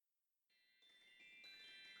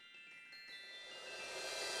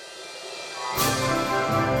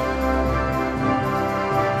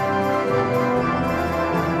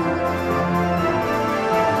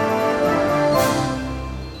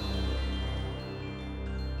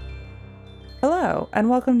Hello, and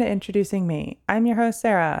welcome to Introducing Me. I'm your host,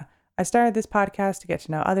 Sarah. I started this podcast to get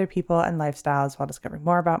to know other people and lifestyles while discovering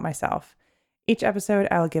more about myself. Each episode,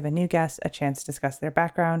 I will give a new guest a chance to discuss their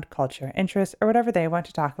background, culture, interests, or whatever they want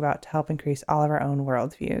to talk about to help increase all of our own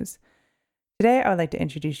worldviews. Today, I would like to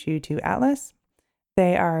introduce you to Atlas.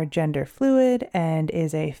 They are gender fluid and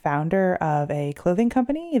is a founder of a clothing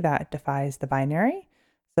company that defies the binary.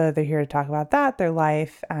 So they're here to talk about that, their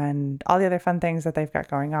life, and all the other fun things that they've got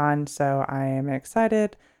going on. So I am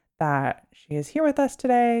excited that she is here with us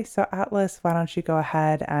today. So Atlas, why don't you go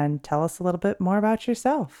ahead and tell us a little bit more about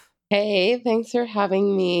yourself? Hey, thanks for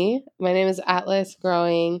having me. My name is Atlas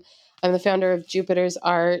Growing. I'm the founder of Jupiter's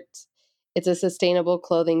Art. It's a sustainable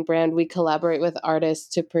clothing brand. We collaborate with artists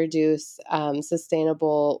to produce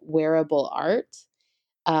sustainable wearable art.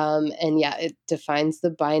 It defines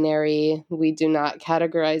the binary. We do not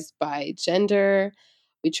categorize by gender.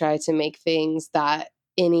 We try to make things that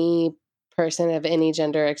any person of any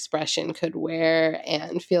gender expression could wear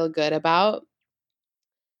and feel good about.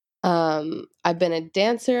 I've been a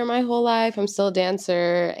dancer my whole life. I'm still a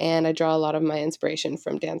dancer, and I draw a lot of my inspiration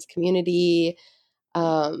from dance community.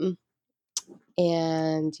 Um,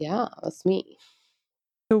 that's me.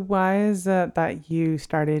 So why is it that you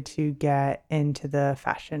started to get into the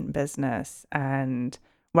fashion business, and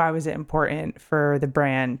why was it important for the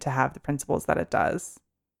brand to have the principles that it does?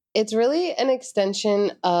 It's really an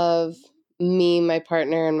extension of me, my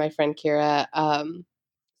partner, and my friend Kira.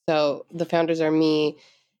 So the founders are me,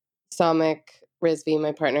 Samik Rizvi,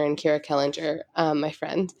 my partner, and Kira Kellinger, my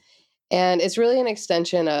friend. And it's really an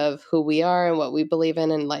extension of who we are and what we believe in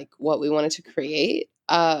and like what we wanted to create.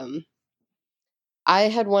 I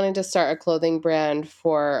had wanted to start a clothing brand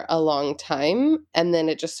for a long time, and then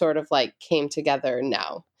it just sort of like came together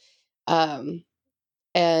now. Um,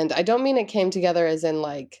 and I don't mean it came together as in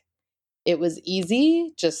like it was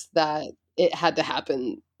easy, just that it had to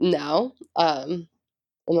happen now, in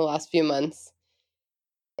the last few months.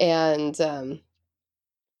 And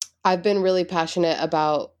I've been really passionate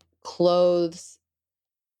about clothes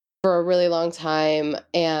for a really long time,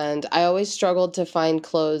 and I always struggled to find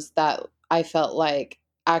clothes that I felt like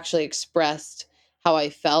actually expressed how I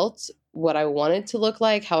felt, what I wanted to look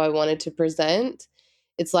like, how I wanted to present.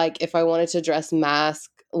 It's like if I wanted to dress mask,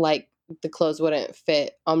 like the clothes wouldn't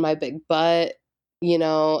fit on my big butt.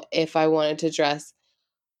 If I wanted to dress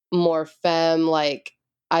more femme, like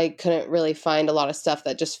I couldn't really find a lot of stuff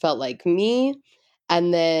that just felt like me.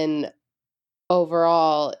 And then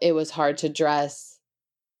overall, it was hard to dress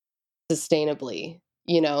sustainably,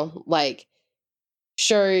 like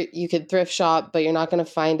sure you could thrift shop, but you're not going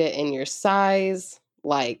to find it in your size.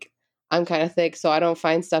 Like I'm kind of thick, so I don't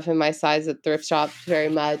find stuff in my size at thrift shops very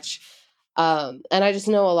much. And I just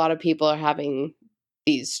know a lot of people are having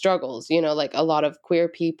these struggles, like a lot of queer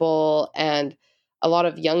people and a lot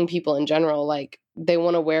of young people in general, like they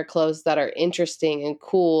want to wear clothes that are interesting and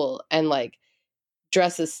cool and like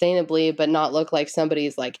dress sustainably, but not look like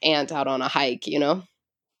somebody's like aunt out on a hike.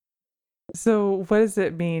 So, what does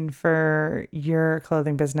it mean for your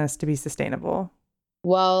clothing business to be sustainable?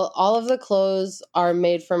 Well, all of the clothes are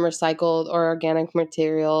made from recycled or organic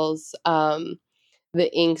materials. The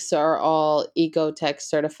inks are all Ecotech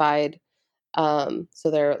certified. So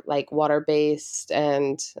they're like water based,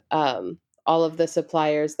 and all of the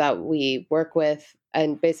suppliers that we work with,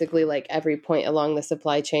 and basically like every point along the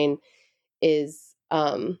supply chain is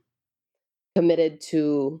committed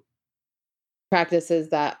to practices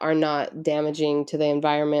that are not damaging to the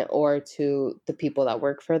environment or to the people that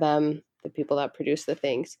work for them, the people that produce the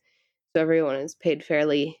things. So everyone is paid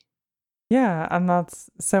fairly. Yeah, and that's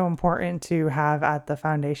so important to have at the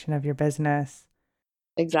foundation of your business.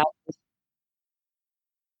 Exactly.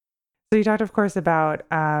 So you talked, of course, about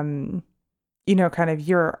kind of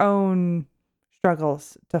your own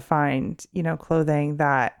struggles to find, clothing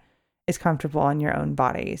that is comfortable on your own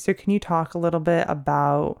body. So can you talk a little bit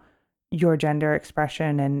about your gender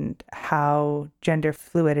expression and how gender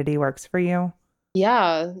fluidity works for you?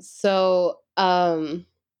 Yeah. So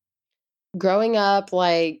growing up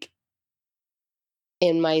like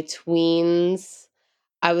in my tweens,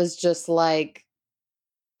 I was just like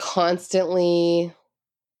constantly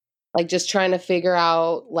like just trying to figure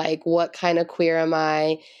out like what kind of queer am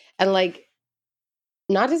I? And like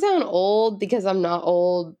not to sound old because I'm not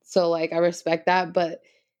old, so like I respect that, but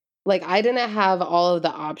like I didn't have all of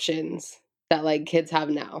the options that like kids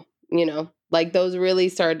have now. Like those really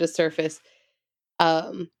started to surface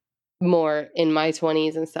um more in my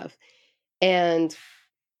 20s and stuff. And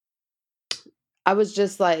I was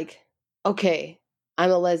just like, okay,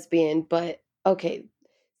 I'm a lesbian, but okay,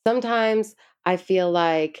 sometimes I feel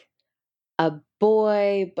like a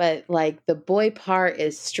boy, but like the boy part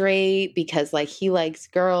is straight because like he likes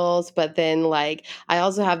girls, but then like I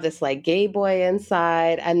also have this like gay boy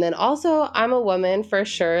inside. And then also I'm a woman for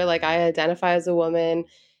sure. Like I identify as a woman.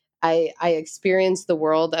 I experience the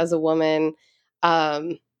world as a woman,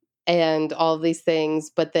 um, and all of these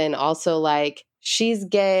things. But then also like she's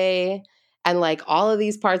gay, and like all of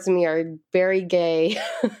these parts of me are very gay,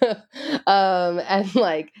 and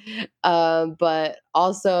like, but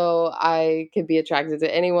also I could be attracted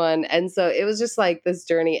to anyone, and so it was just like this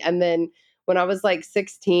journey. And then when I was like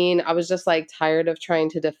 16, I was just like tired of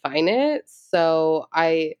trying to define it, so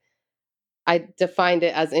I defined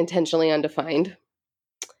it as intentionally undefined.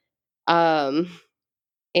 Um,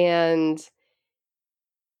 and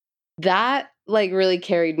that like really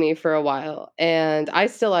carried me for a while. And I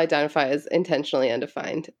still identify as intentionally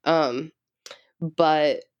undefined.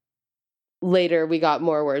 But later we got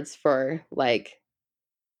more words for like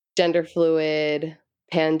gender fluid,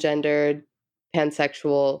 pangendered,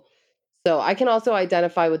 pansexual. So I can also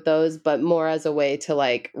identify with those, but more as a way to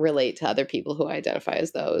like relate to other people who identify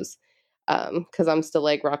as those. Because I'm still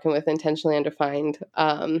like rocking with intentionally undefined.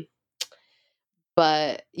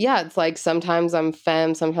 But yeah, it's like sometimes I'm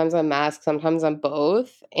femme, sometimes I'm masc, sometimes I'm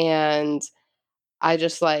both. And I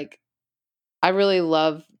just like, I really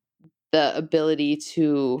love the ability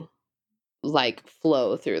to like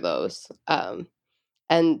flow through those.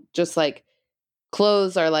 And just like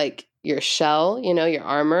clothes are like your shell, you know, your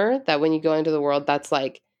armor that when you go into the world, that's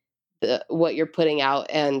like what you're putting out.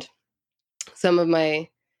 And some of my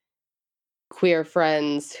queer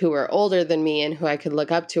friends who are older than me and who I could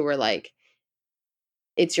look up to were like,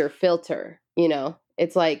 it's your filter, you know?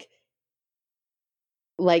 It's like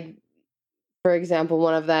for example,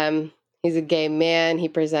 one of them, he's a gay man, he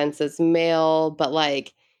presents as male, but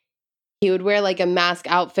like he would wear like a mask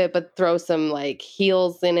outfit but throw some like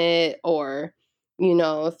heels in it, or you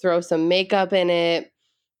know, throw some makeup in it,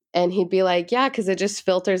 and he'd be like, yeah, cuz it just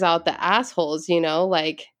filters out the assholes, you know,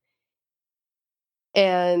 like.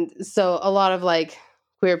 And so a lot of like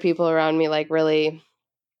queer people around me like really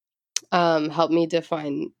helped me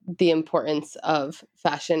define the importance of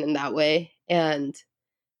fashion in that way. And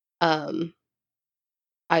um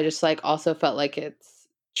I just like also felt like it's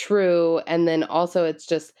true. And then also it's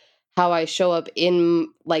just how I show up in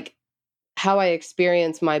like how I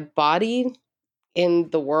experience my body in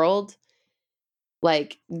the world.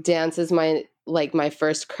 Like dance is my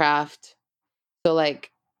first craft. So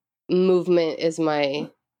like movement is my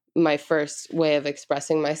first way of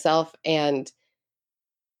expressing myself. And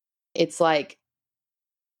it's like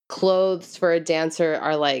clothes for a dancer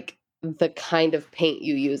are like the kind of paint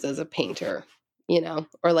you use as a painter, you know,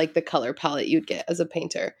 or like the color palette you'd get as a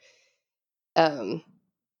painter. Um,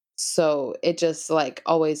 so it just like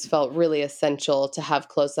always felt really essential to have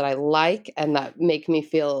clothes that I like and that make me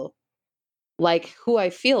feel like who I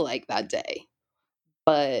feel like that day.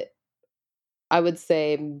 But I would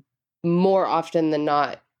say more often than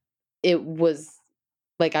not, it was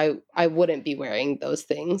like I wouldn't be wearing those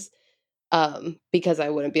things because I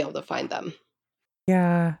wouldn't be able to find them.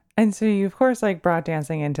 Yeah. And so you, of course, like brought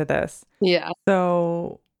dancing into this. Yeah.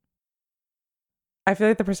 So I feel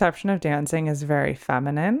like the perception of dancing is very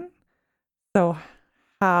feminine. So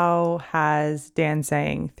how has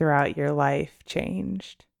dancing throughout your life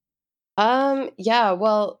changed? Yeah,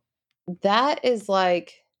 well, that is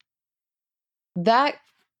like that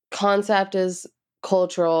concept is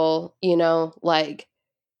cultural, you know, like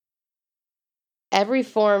every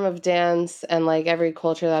form of dance and like every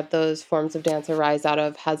culture that those forms of dance arise out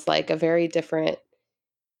of has like a very different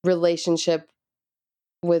relationship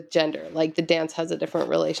with gender. Like the dance has a different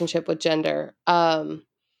relationship with gender.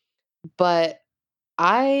 But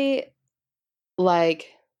I like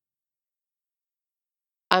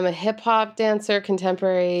I'm a hip hop dancer,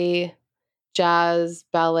 contemporary, jazz,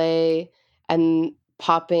 ballet, and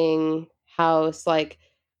popping house. Like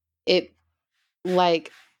it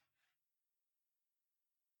like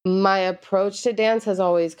my approach to dance has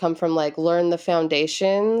always come from like learn the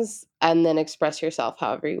foundations and then express yourself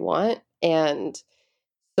however you want. And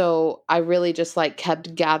so I really just like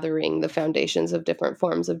kept gathering the foundations of different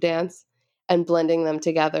forms of dance and blending them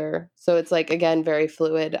together. So it's like again very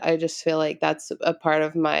fluid. I just feel like that's a part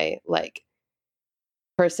of my like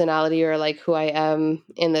personality or like who I am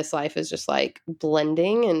in this life is just like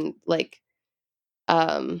blending and like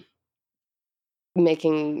um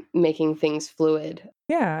making things fluid.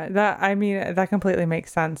 Yeah, that I mean that completely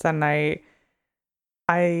makes sense, and I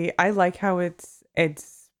like how it's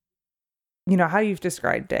you know how you've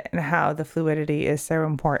described it and how the fluidity is so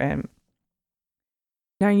important.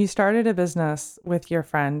 Now you started a business with your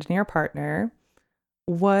friend and your partner.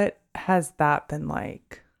 What has that been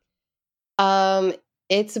like?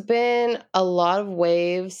 It's been a lot of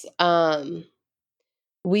waves.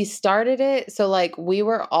 We started it, so like we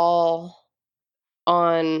were all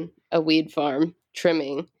on a weed farm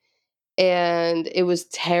trimming, and it was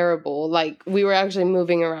terrible. Like we were actually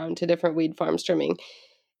moving around to different weed farms trimming,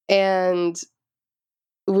 and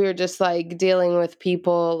we were just like dealing with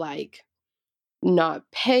people like not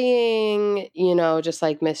paying, just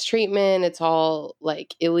like mistreatment. It's all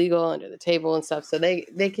like illegal under the table and stuff. So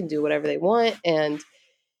they can do whatever they want, and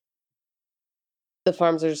the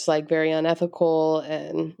farms are just like very unethical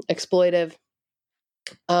and exploitive.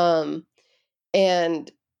 Um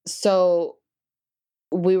and so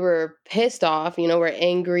we were pissed off, we're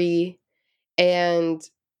angry, and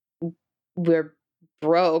we're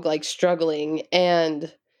broke, like struggling,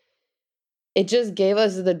 and it just gave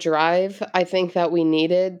us the drive I think that we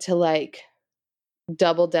needed to like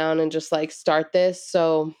double down and just like start this.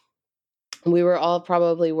 So we were all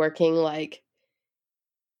probably working like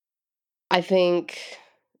I think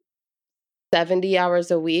 70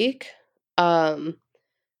 hours a week, um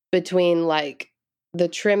between like the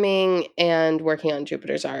trimming and working on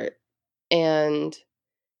Jupiter's art. And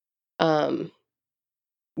um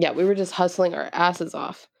yeah, we were just hustling our asses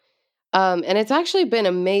off. And it's actually been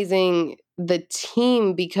amazing, the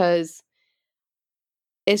team, because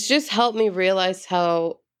it's just helped me realize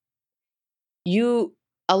how you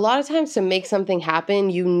a lot of times to make something happen,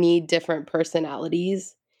 you need different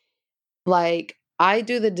personalities. Like I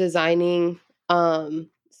do the designing,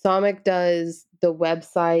 Samik does the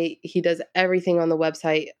website, he does everything on the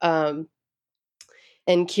website. And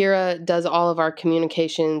Kira does all of our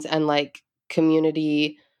communications and like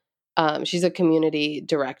community. She's a community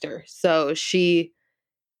director, so she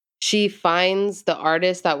finds the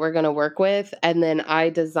artists that we're going to work with, and then I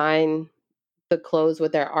design the clothes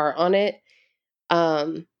with their art on it.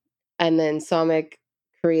 Um, and then Samik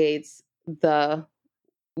creates the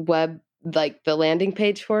web, like the landing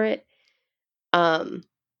page for it. Um,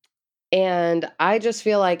 and I just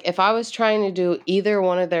feel like if I was trying to do either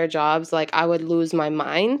one of their jobs, like I would lose my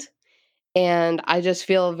mind. And I just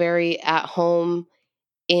feel very at home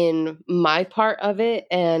in my part of it.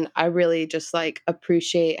 And I really just like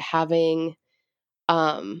appreciate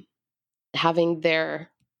um having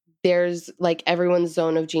there's like everyone's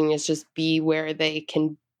zone of genius just be where they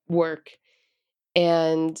can work.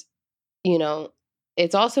 And you know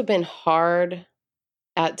it's also been hard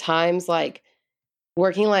at times, like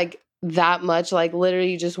working like that much, like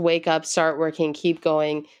literally just wake up, start working, keep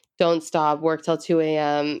going, don't stop, work till 2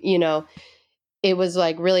 a.m. It was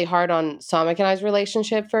like really hard on Samik and I's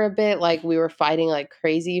relationship for a bit. Like we were fighting like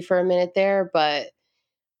crazy for a minute there, but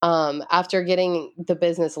after getting the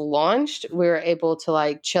business launched, we were able to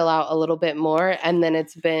like chill out a little bit more. And then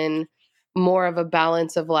it's been more of a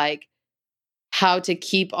balance of like how to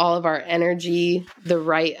keep all of our energy the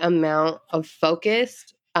right amount of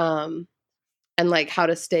focused, and like how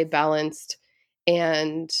to stay balanced.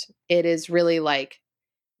 And it is really like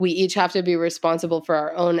we each have to be responsible for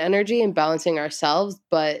our own energy and balancing ourselves,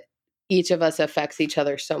 but each of us affects each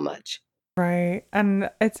other so much. Right. And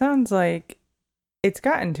it sounds like it's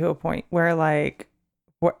gotten to a point where like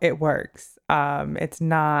it works. It's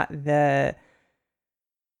not the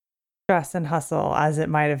stress and hustle as it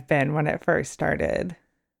might have been when it first started.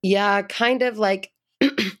 Yeah, kind of like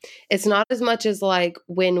it's not as much as like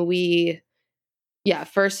when we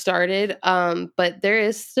first started, but there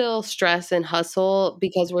is still stress and hustle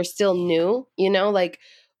because we're still new, like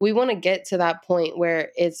we want to get to that point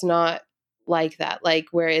where it's not like that, like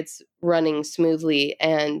where it's running smoothly,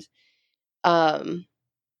 um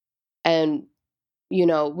and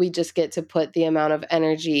we just get to put the amount of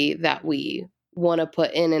energy that we want to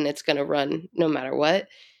put in, and it's going to run no matter what.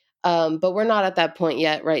 But we're not at that point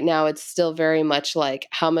yet. Right now, it's still very much like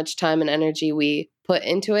how much time and energy we put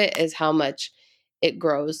into it is how much it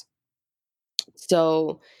grows.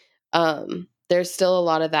 So there's still a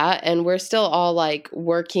lot of that. And we're still all like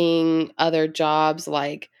working other jobs.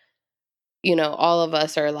 Like, all of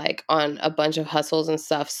us are like on a bunch of hustles and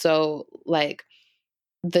stuff. So like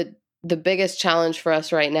the the biggest challenge for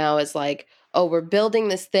us right now is like, oh, we're building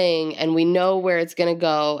this thing and we know where it's going to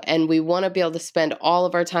go, and we want to be able to spend all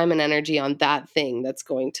of our time and energy on that thing that's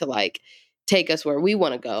going to like take us where we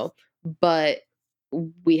want to go. But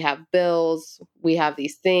we have bills, we have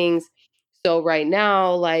these things. So right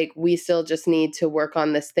now, like we still just need to work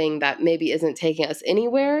on this thing that maybe isn't taking us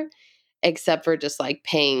anywhere except for just like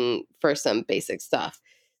paying for some basic stuff.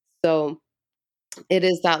 So it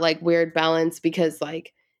is that like weird balance because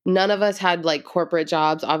like none of us had like corporate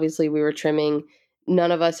jobs. Obviously, we were trimming.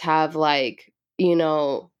 None of us have like,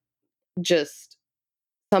 just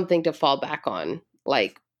something to fall back on.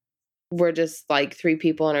 Like, we're just like 3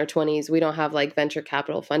 people in our 20s. We don't have like venture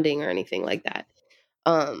capital funding or anything like that.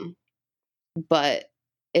 But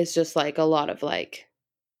it's just like a lot of like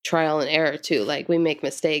trial and error too. Like, we make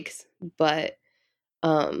mistakes, but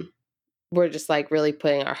we're just like really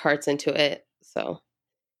putting our hearts into it. So,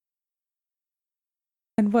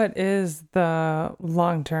 And what is the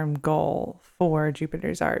long-term goal for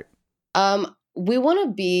Jupiter's art? we want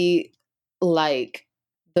to be like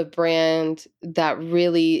the brand that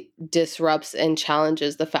really disrupts and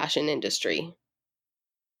challenges the fashion industry.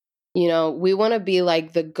 You know, we want to be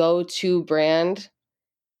like the go-to brand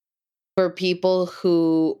for people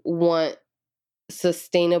who want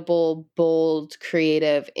sustainable, bold,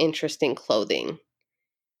 creative, interesting clothing.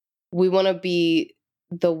 We want to be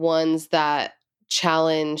the ones that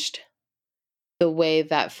challenged the way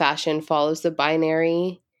that fashion follows the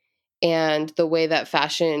binary and the way that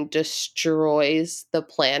fashion destroys the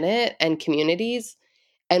planet and communities.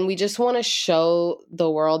 And we just want to show the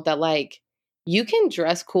world that, like, you can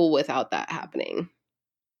dress cool without that happening.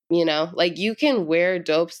 You know, like, you can wear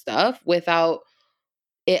dope stuff without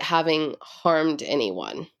it having harmed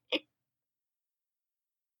anyone.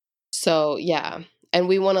 So, yeah. And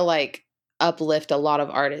we want to like uplift a lot of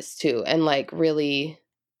artists too, and like really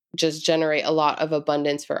just generate a lot of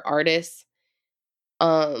abundance for artists.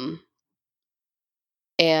 Um,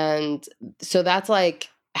 and so that's like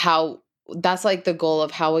the goal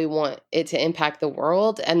of how we want it to impact the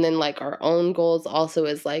world. And then like our own goals also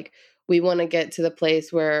is like, we want to get to the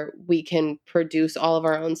place where we can produce all of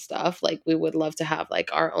our own stuff. Like, we would love to have like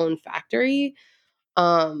our own factory,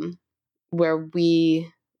 um, where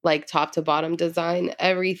we like top to bottom design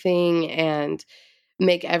everything and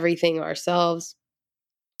make everything ourselves,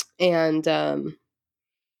 and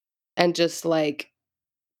just like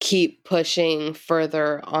keep pushing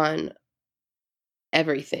further on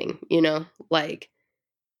everything, you know, like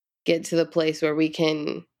get to the place where we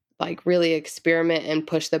can like really experiment and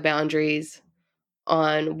push the boundaries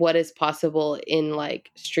on what is possible in like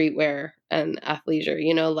streetwear and athleisure,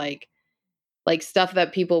 you know, like stuff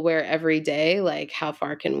that people wear every day. Like, how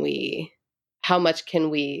much can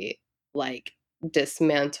we like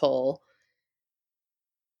dismantle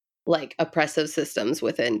like oppressive systems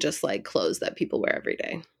within just like clothes that people wear every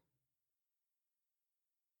day?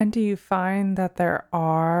 And do you find that there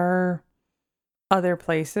are other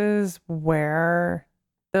places where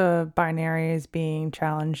the binary is being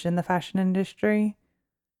challenged in the fashion industry?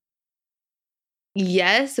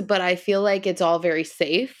 Yes, but I feel like it's all very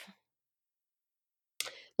safe.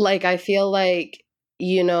 Like, I feel like,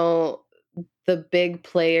 you know, the big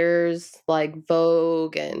players like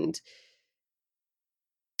Vogue and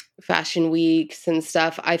Fashion Weeks and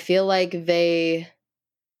stuff, I feel like they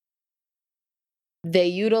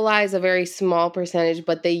utilize a very small percentage,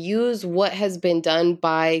 but they use what has been done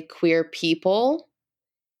by queer people,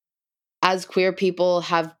 as queer people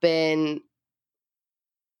have been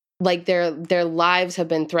like their lives have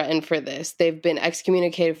been threatened for this. They've been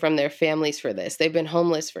excommunicated from their families for this. They've been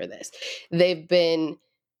homeless for this. They've been,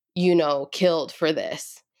 you know, killed for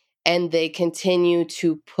this. And they continue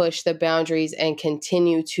to push the boundaries and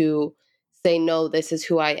continue to say, no, this is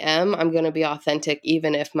who I am. I'm going to be authentic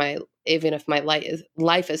even if my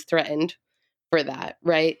life is threatened for that,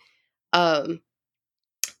 right? Um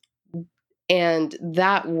and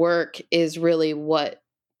that work is really what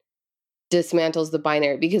dismantles the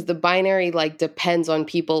binary, because the binary like depends on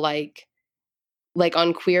people like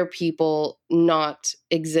on queer people not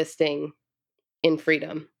existing in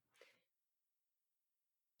freedom.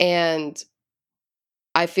 And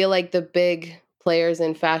I feel like the big players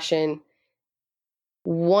in fashion,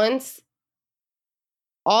 once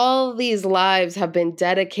all these lives have been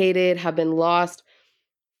dedicated, have been lost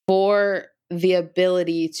for the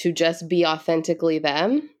ability to just be authentically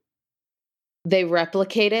them, they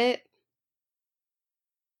replicate it.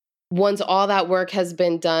 Once all that work has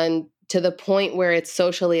been done to the point where it's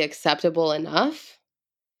socially acceptable enough,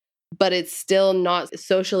 but it's still not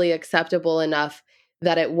socially acceptable enough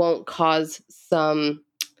that it won't cause some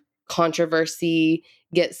controversy,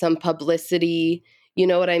 get some publicity. You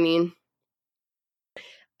know what I mean?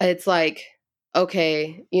 It's like,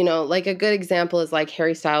 okay, you know, like a good example is like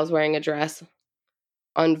Harry Styles wearing a dress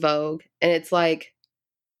on Vogue. And it's like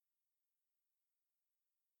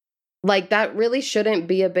that really shouldn't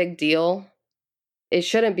be a big deal. It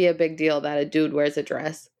shouldn't be a big deal that a dude wears a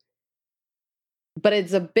dress. But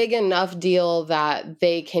it's a big enough deal that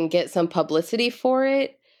they can get some publicity for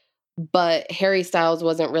it. But Harry Styles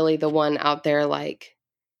wasn't really the one out there like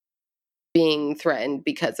being threatened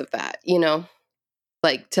because of that, you know,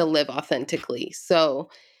 like to live authentically. So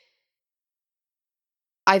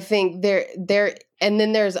I think there and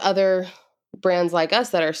then there's other brands like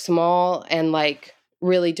us that are small and like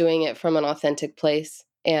really doing it from an authentic place.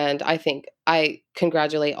 And I think I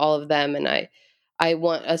congratulate all of them, and I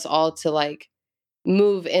want us all to like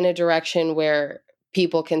move in a direction where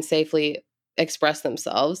people can safely express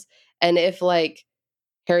themselves. And if like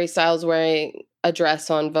Harry Styles wearing a dress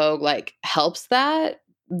on Vogue like helps that,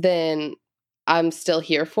 then I'm still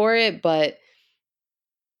here for it. But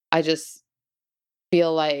I just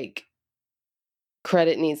feel like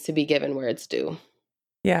credit needs to be given where it's due.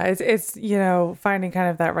 Yeah, it's finding kind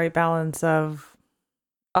of that right balance of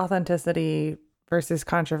authenticity versus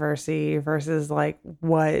controversy versus like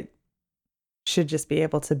what should just be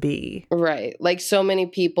able to be. Right. Like so many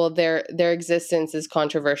people, their existence is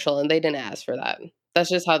controversial and they didn't ask for that. That's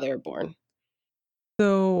just how they were born.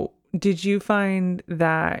 So, did you find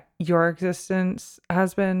that your existence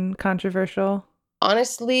has been controversial?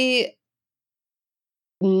 Honestly,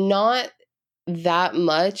 not that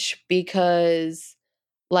much because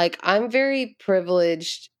like I'm very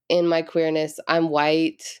privileged in my queerness. I'm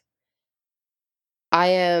white. I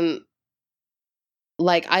am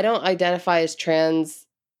like I don't identify as trans.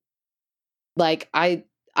 Like I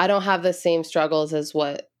don't have the same struggles as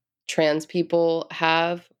what trans people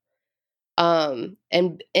have. And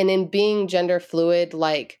in being gender fluid,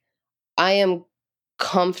 like I am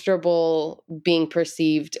comfortable being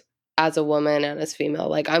perceived as a woman and as female.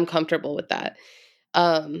 Like I'm comfortable with that.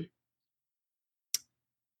 Um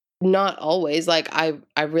Not always. Like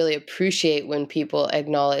I really appreciate when people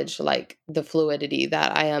acknowledge like the fluidity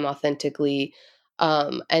that I am authentically.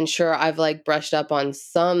 And sure, I've like brushed up on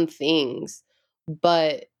some things,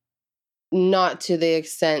 but not to the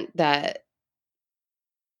extent that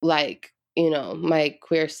like, my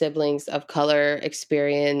queer siblings of color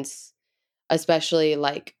experience, especially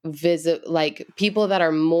like like people that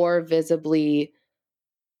are more visibly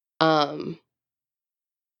um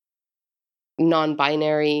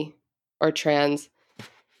non-binary or trans.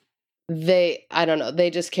 I don't know, they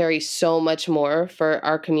just carry so much more for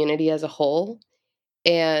our community as a whole.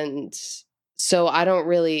 And so I don't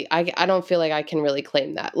feel like I can really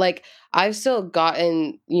claim that. Like I've still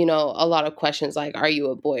gotten, a lot of questions like, are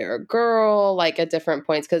you a boy or a girl? Like at different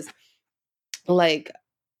points. Cause like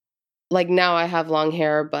now I have long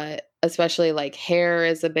hair, but especially like hair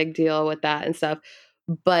is a big deal with that and stuff.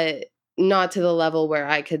 But not to the level where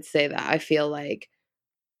I could say that I feel like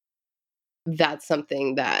that's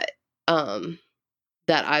something um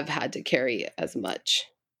that I've had to carry as much.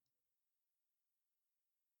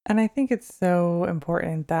 And I think it's so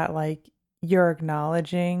important that like you're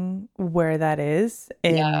acknowledging where that is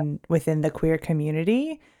Yeah. in within the queer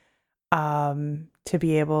community, to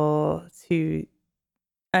be able to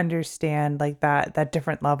understand like that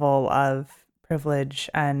different level of privilege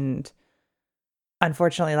and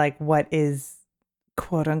unfortunately like what is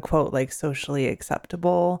quote unquote like socially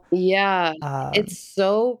acceptable. Yeah. Um It's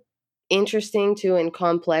so interesting too and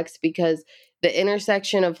complex because the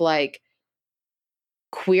intersection of like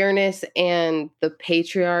queerness and the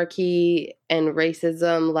patriarchy and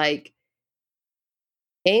racism, like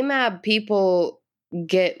AMAB people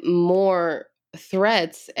get more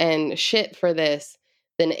threats and shit for this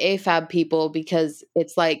than AFAB people because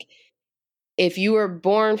it's like if you were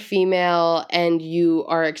born female and you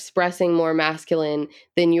are expressing more masculine,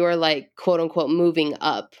 then you're like quote unquote moving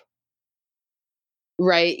up,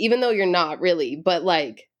 right? Even though you're not really, but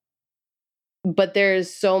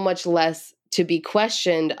there's so much less to be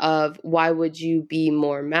questioned of why would you be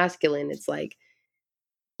more masculine? It's like,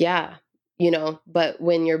 yeah, but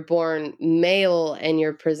when you're born male and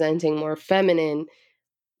you're presenting more feminine,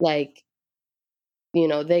 like,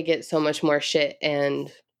 they get so much more shit.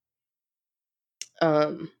 And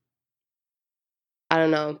um I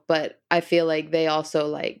don't know, but I feel like they also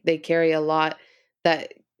like they carry a lot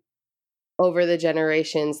that over the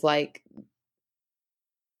generations, like,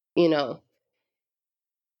 you know,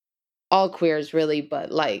 all queers really,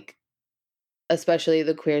 but like especially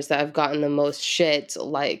the queers that have gotten the most shit,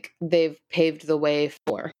 like they've paved the way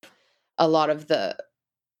for a lot of the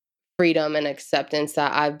freedom and acceptance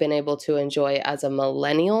that I've been able to enjoy as a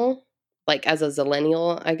millennial, like as a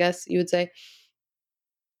zillennial, I guess you would say.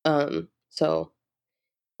 So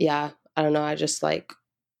yeah, I don't know. I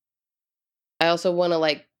also want to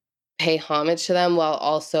like pay homage to them while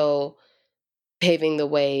also paving the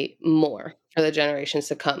way more for the generations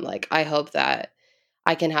to come. Like I hope that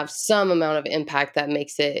I can have some amount of impact that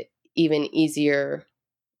makes it even easier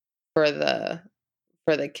for the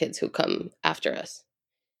kids who come after us.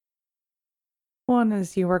 One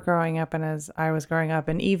as you were growing up and as I was growing up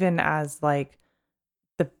and even as like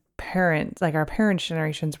the parents like our parents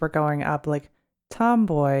generations were growing up, like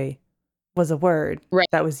tomboy was a word Right.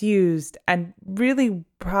 that was used and really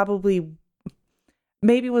probably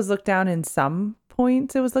maybe was looked down in some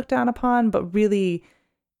points, it was looked down upon, but really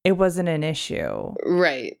it wasn't an issue.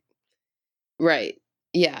 Right. Right.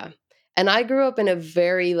 Yeah. And I grew up in a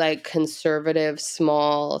very like conservative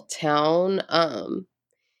small town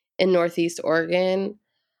in Northeast Oregon.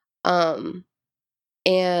 Um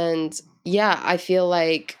and yeah, I feel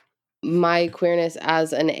like my queerness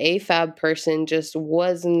as an AFAB person just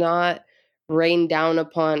was not rained down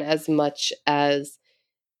upon as much as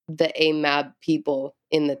the AMAB people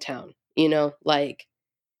in the town. You know, like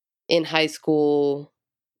in high school,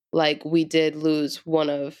 like we did lose one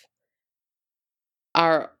of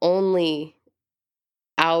our only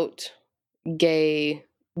out gay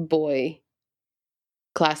boy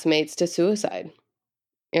classmates to suicide.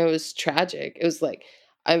 It was tragic. It was like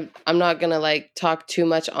I'm not going to like talk too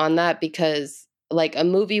much on that because like a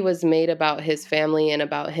movie was made about his family and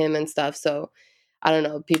about him and stuff. So I don't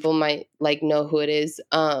know, people might like know who it is.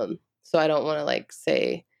 So I don't want to like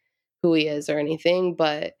say who he is or anything,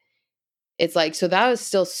 but it's like so that was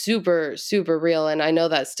still super super real and I know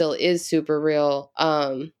that still is super real.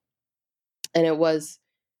 And it was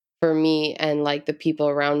for me and like the people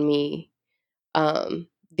around me,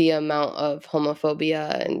 the amount of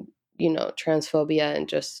homophobia and transphobia and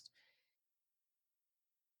just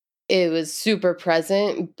it was super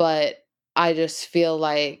present, but I just feel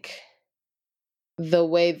like the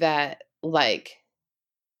way that like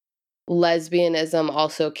lesbianism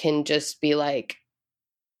also can just be like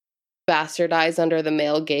bastardized under the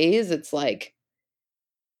male gaze, it's like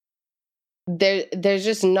there's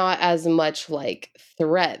just not as much like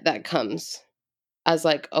threat that comes as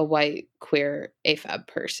like a white queer AFAB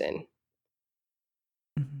person,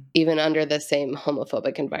 Mhm. even under the same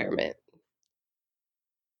homophobic environment.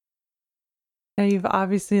 Now you've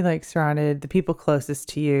obviously like surrounded the people closest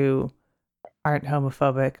to you aren't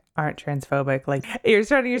homophobic, aren't transphobic. Like you're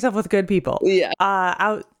surrounding yourself with good people. Yeah.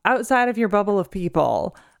 Outside of your bubble of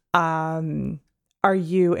people, are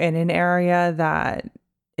you in an area that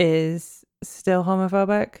is still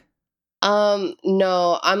homophobic?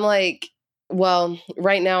 No, I'm like, well,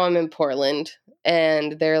 right now I'm in Portland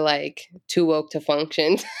and they're like too woke to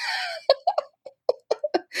function.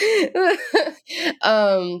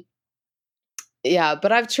 um, yeah,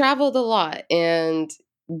 but I've traveled a lot and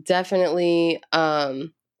definitely,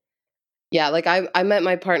 yeah, like I met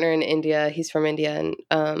my partner in India. He's from India and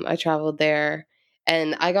I traveled there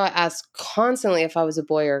and I got asked constantly if I was a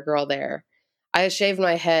boy or a girl there. I shaved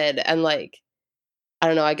my head and like, I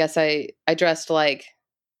don't know, I guess I dressed like,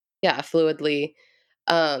 yeah, fluidly.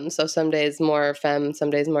 So some days more femme, some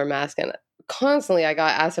days more masculine. Constantly I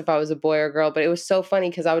got asked if I was a boy or a girl, but it was so funny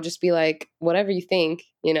because I would just be like, whatever you think,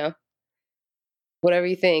 whatever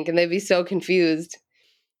you think. And they'd be so confused.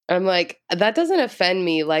 I'm like, that doesn't offend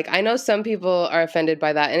me. Like, I know some people are offended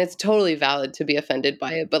by that, and it's totally valid to be offended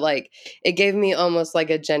by it, but like, it gave me almost like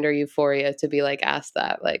a gender euphoria to be like asked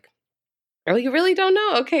that. Like, oh, you really don't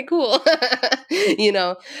know? Okay, cool. you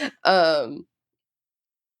know? Um,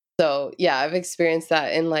 So yeah, I've experienced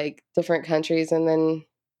that in like different countries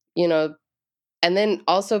you know, and then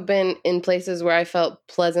also been in places where I felt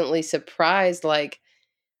pleasantly surprised. Like,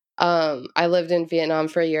 I lived in Vietnam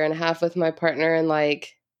for a year and a half with my partner and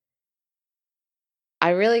like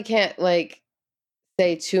I really can't like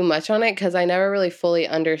say too much on it because I never really fully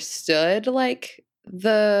understood like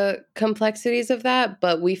the complexities of that.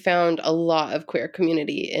 But we found a lot of queer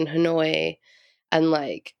community in Hanoi and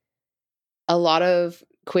like a lot of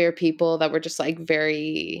queer people that were just like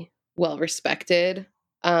very well respected.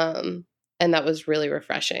 And that was really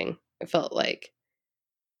refreshing. It felt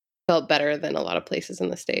better than a lot of places in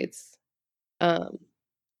the States. Um,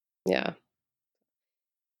 yeah.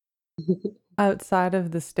 Outside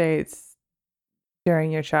of the States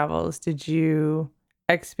during your travels, did you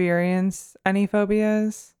experience any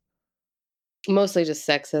phobias? Mostly just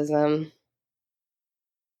sexism.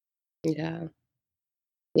 Yeah.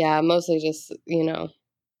 Yeah, mostly just, a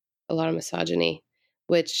lot of misogyny,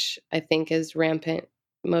 which I think is rampant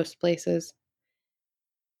most places.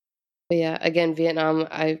 But yeah, again, Vietnam,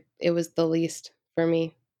 I it was the least for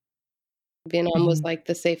me. Vietnam was Mhm. like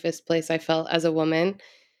the safest place I felt as a woman.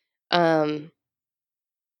 Um,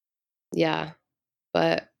 yeah,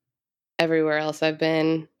 but everywhere else I've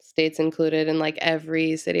been, states included, in like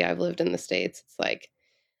every city I've lived in the States, it's like,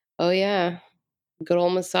 oh yeah, good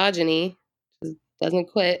old misogyny just doesn't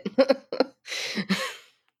quit.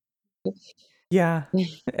 Yeah,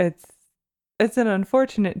 it's it's an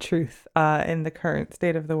unfortunate truth in the current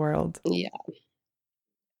state of the world. Yeah.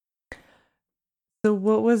 So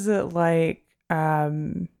what was it like?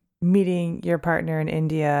 Um, meeting your partner in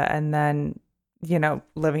India and then,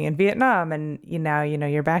 living in Vietnam and now,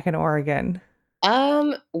 you're back in Oregon?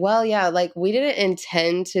 Well, yeah, like we didn't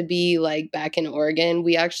intend to be like back in Oregon.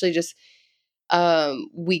 We actually just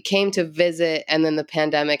we came to visit and then the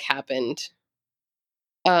pandemic happened.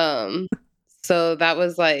 Um so that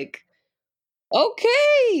was like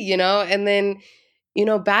okay, and then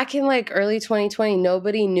back in like early 2020,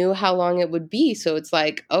 nobody knew how long it would be. So it's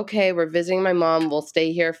like, okay, we're visiting my mom. We'll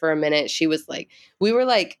stay here for a minute. She was like, we were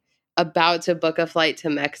like about to book a flight to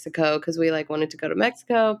Mexico because we like wanted to go to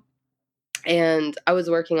Mexico. And I was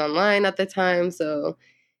working online at the time. So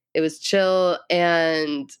it was chill.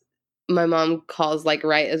 And my mom calls like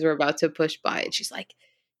right as we're about to push by. And she's like,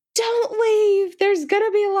 don't leave. There's going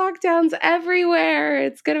to be lockdowns everywhere.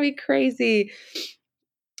 It's going to be crazy.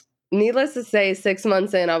 Needless to say, 6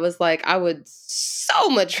 months in, I was like, I would so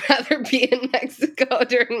much rather be in Mexico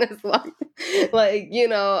during this lockdown. Like,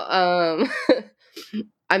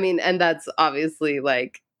 I mean, and that's obviously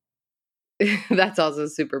like, that's also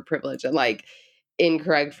super privileged and like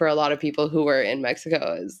incorrect for a lot of people who were in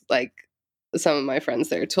Mexico. Is like some of my friends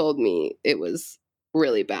there told me it was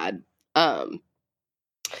really bad.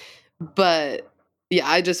 But yeah,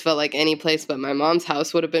 I just felt like any place but my mom's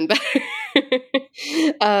house would have been better.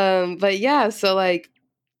 But yeah, so like,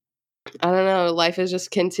 I don't know, life has just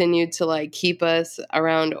continued to like keep us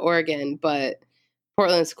around Oregon, but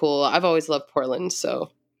Portland's cool. I've always loved Portland, so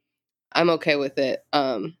I'm okay with it.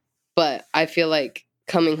 But I feel like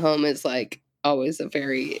coming home is like always a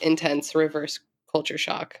very intense reverse culture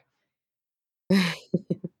shock.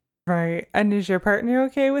 Right. And is your partner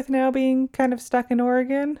okay with now being kind of stuck in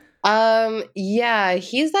Oregon? Yeah,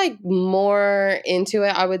 he's like more into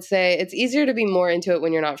it, I would say. It's easier to be more into it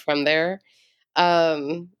when you're not from there.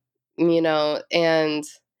 Um, and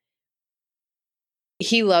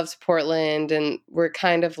he loves Portland and we're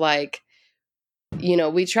kind of like, we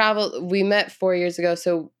met 4 years ago,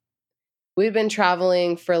 so we've been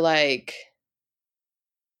traveling for like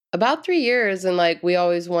about 3 years and like we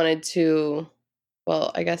always wanted to,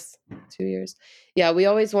 well, I guess 2 years. Yeah, we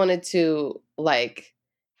always wanted to like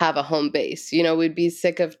have a home base. We'd be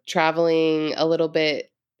sick of traveling a little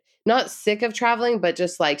bit, not sick of traveling, but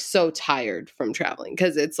just like so tired from traveling.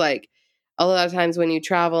 Cause it's like a lot of times when you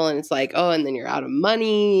travel and it's like, oh, and then you're out of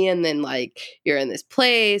money and then like you're in this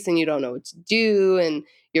place and you don't know what to do and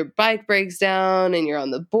your bike breaks down and you're on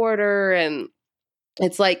the border and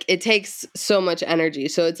it's like it takes so much energy.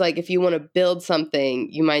 So it's like if you want to build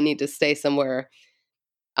something, you might need to stay somewhere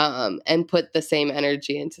and put the same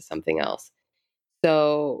energy into something else.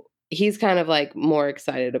 So he's kind of like more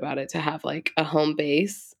excited about it to have like a home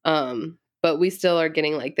base. But we still are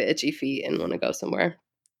getting like the itchy feet and want to go somewhere.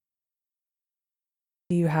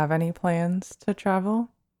 Do you have any plans to travel?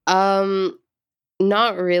 Um,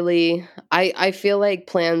 Not really. I feel like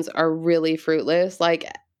plans are really fruitless. Like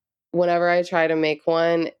whenever I try to make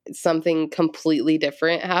one, something completely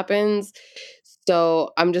different happens.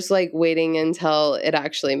 So I'm just like waiting until it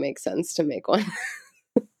actually makes sense to make one.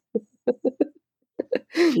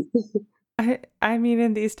 I mean,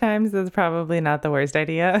 in these times, that's probably not the worst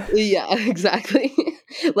idea. Yeah, exactly.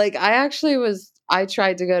 Like I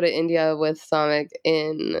tried to go to India with Sonic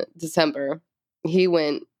in December. He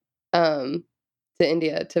went um to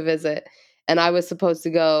India to visit and I was supposed to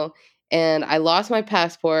go and I lost my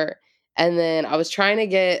passport and then I was trying to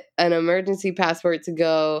get an emergency passport to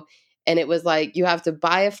go and it was like you have to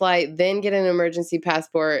buy a flight, then get an emergency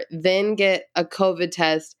passport, then get a COVID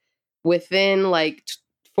test within like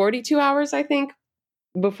 42 hours I think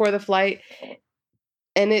before the flight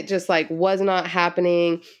and it just like was not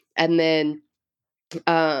happening and then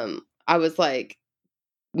I was like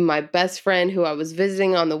my best friend who I was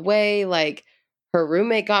visiting on the way like her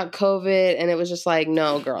roommate got COVID and it was just like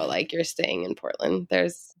no girl like you're staying in Portland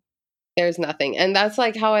there's nothing and that's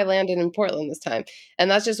like how I landed in Portland this time and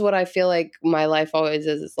that's just what I feel like my life always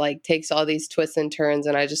is like takes all these twists and turns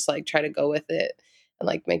and I just like try to go with it and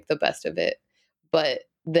like make the best of it but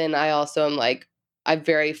then I also am like I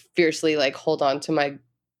very fiercely like hold on to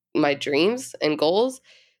my dreams and goals.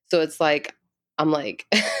 So it's like I'm like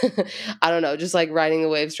I don't know, just like riding the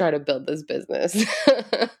waves trying to build this business.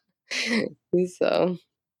 So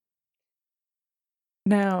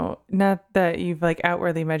Now, not that you've like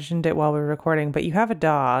outwardly mentioned it while we're recording, but you have a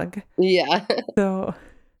dog. yeah. So,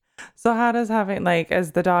 so how does having like,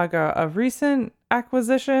 is the dog a recent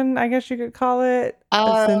acquisition, I guess you could call it,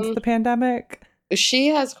 since Um the pandemic? she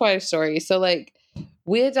has quite a story. So like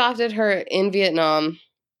we adopted her in Vietnam.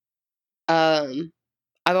 Um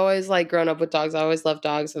I've always like grown up with dogs. I always loved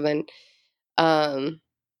dogs and then um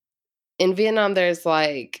in Vietnam there's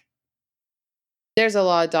like there's a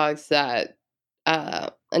lot of dogs that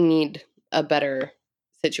need a better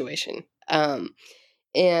situation.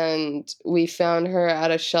 And we found her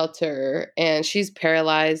at a shelter, and she's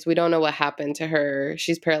paralyzed. We don't know what happened to her.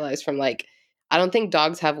 She's paralyzed from like, I don't think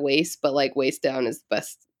dogs have waist, but like waist down is the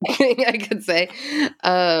best thing I could say.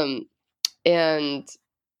 And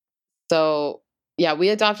so yeah, we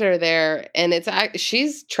adopted her there, and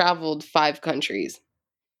she's traveled 5 countries.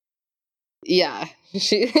 Yeah,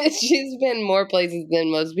 she's been more places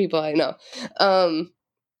than most people I know.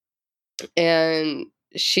 And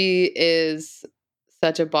she is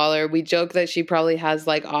such a baller. We joke that she probably has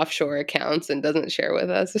like offshore accounts and doesn't share with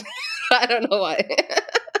us. I don't know why.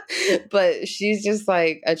 But she's just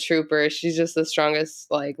like a trooper. She's just the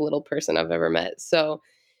strongest like little person I've ever met. So,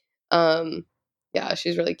 um yeah,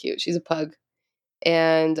 she's really cute. She's a pug.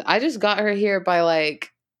 And I just got her here by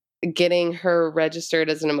like getting her registered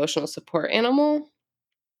as an emotional support animal,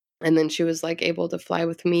 and then she was like able to fly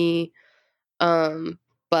with me.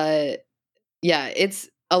 But yeah, it's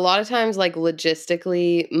a lot of times like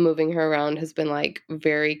logistically moving her around has been like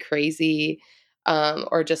very crazy,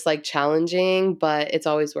 or just like challenging, but it's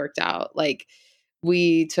always worked out. Like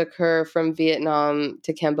we took her from Vietnam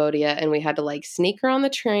to Cambodia, and we had to like sneak her on the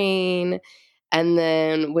train. And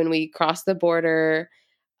then when we crossed the border,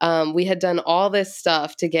 we had done all this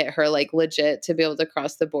stuff to get her like legit to be able to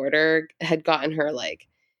cross the border, had gotten her like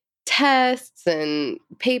tests and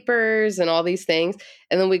papers and all these things.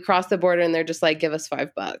 And then we cross the border, and they're just like, give us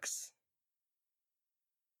 $5.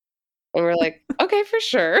 And we're like, okay, for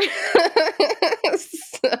sure.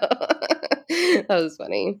 So, that was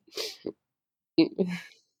funny.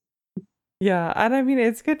 Yeah, and I mean,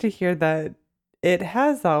 it's good to hear that it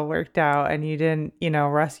has all worked out and you didn't,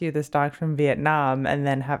 rescue this dog from Vietnam and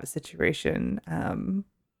then have a situation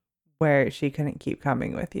where she couldn't keep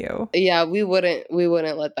coming with you. Yeah, we wouldn't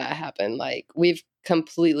let that happen. Like we've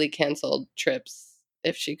completely canceled trips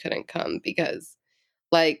if she couldn't come, because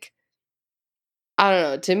like, I don't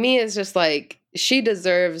know, to me it's just like she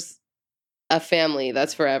deserves a family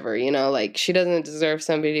that's forever, like she doesn't deserve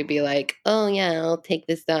somebody to be like, oh yeah, I'll take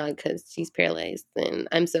this dog because she's paralyzed and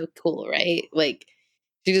I'm so cool, right? Like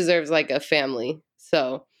she deserves like a family.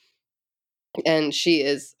 So, and she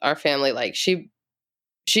is our family. Like she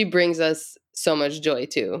brings us so much joy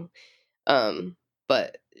too.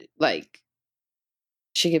 But like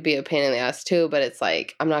she could be a pain in the ass too, but it's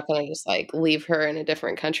like I'm not gonna just like leave her in a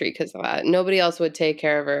different country because of that. Nobody else would take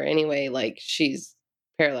care of her anyway. Like she's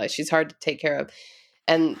paralyzed, she's hard to take care of.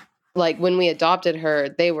 And like when we adopted her,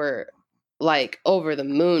 they were like over the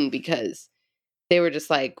moon, because they were just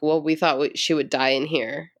like, well, we thought she would die in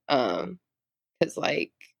here, because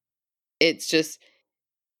like it's just,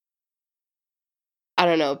 I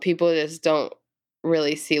don't know, people just don't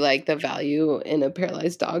really see like the value in a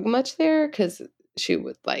paralyzed dog much there, because she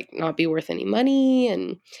would like not be worth any money,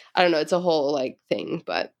 and I don't know, it's a whole like thing,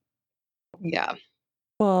 but yeah.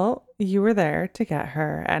 Well, you were there to get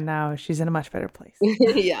her, and now she's in a much better place.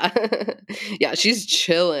 Yeah. Yeah, she's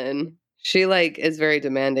chilling. She like is very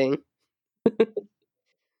demanding.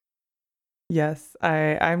 Yes,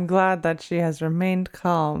 I'm glad that she has remained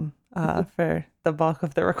calm for the bulk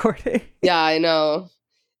of the recording. Yeah, I know.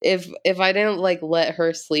 If I didn't like let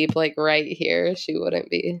her sleep like right here, she would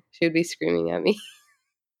be screaming at me.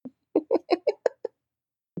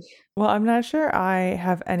 Well, I'm not sure I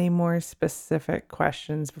have any more specific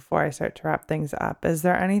questions before I start to wrap things up. Is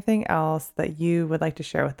there anything else that you would like to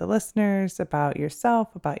share with the listeners about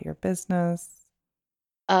yourself, about your business?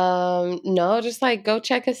 No, just like go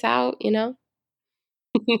check us out.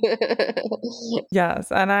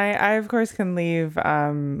 Yes, and I of course can leave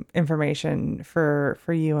information for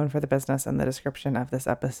you and for the business in the description of this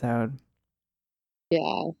episode.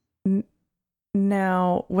 Yeah. N-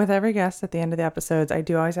 Now, with every guest at the end of the episodes, I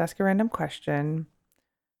do always ask a random question.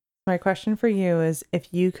 My question for you is,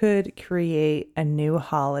 if you could create a new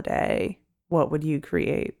holiday, what would you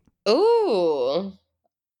create? Ooh,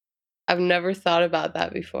 I've never thought about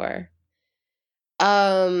that before.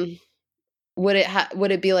 Um, would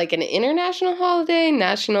it be like an international holiday,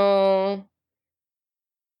 national?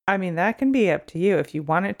 I mean, that can be up to you if you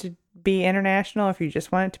want it to be international, if you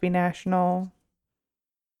just want it to be national.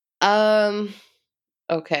 Um,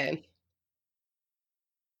 okay.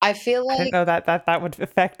 I feel I don't like know that would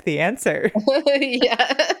affect the answer.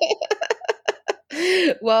 yeah.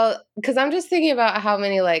 Well, because I'm just thinking about how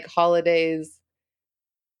many like holidays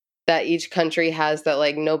that each country has that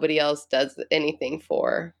like nobody else does anything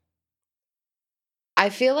for. I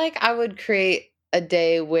feel like I would create a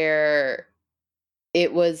day where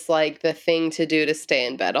it was like the thing to do to stay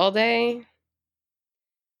in bed all day.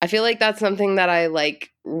 I feel like that's something that I like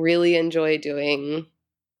really enjoy doing,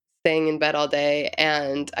 staying in bed all day,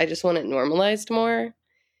 and I just want it normalized more.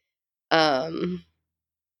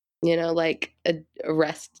 You know, like a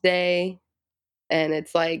rest day, and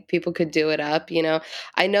it's like people could do it up, you know.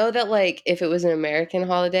 I know that like if it was an American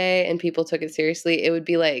holiday and people took it seriously, it would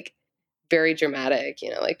be like very dramatic,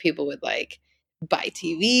 you know, like people would like buy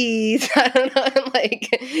TVs, I don't know, and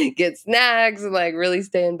like get snacks and like really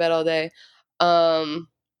stay in bed all day. Um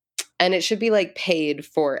and it should be like paid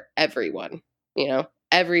for everyone, you know.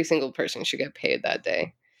 Every single person should get paid that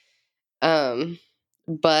day. Um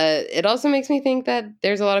but it also makes me think that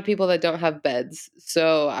there's a lot of people that don't have beds.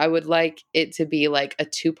 So I would like it to be like a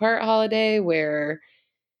two-part holiday where,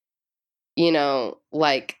 you know,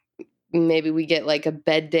 like maybe we get like a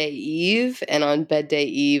bed day eve, and on bed day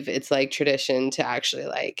eve it's like tradition to actually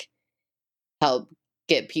like help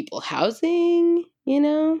get people housing, you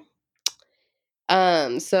know.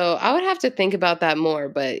 So I would have to think about that more,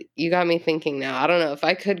 but you got me thinking now. I don't know if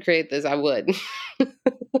I could create this, I would.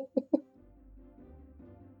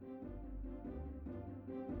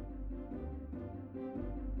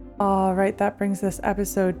 All right, that brings this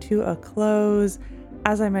episode to a close.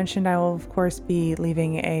 As I mentioned, I will, of course, be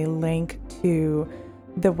leaving a link to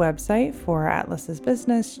the website for Atlas's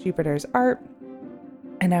business, Jupiter's Art.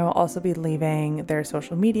 And I will also be leaving their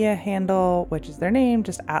social media handle, which is their name,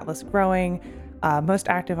 just Atlas Growing. Most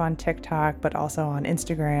active on TikTok, but also on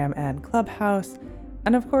Instagram and Clubhouse.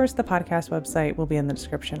 And of course, the podcast website will be in the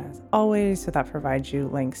description as always. So that provides you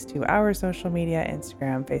links to our social media,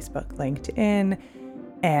 Instagram, Facebook, LinkedIn.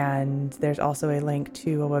 And there's also a link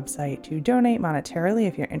to a website to donate monetarily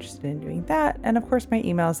if you're interested in doing that. And of course, my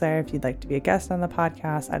email's there if you'd like to be a guest on the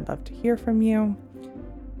podcast. I'd love to hear from you.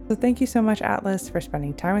 So thank you so much, Atlas, for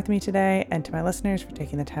spending time with me today, and to my listeners for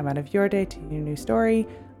taking the time out of your day to hear a new story.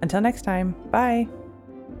 Until next time, bye.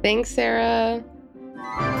 Thanks, Sarah.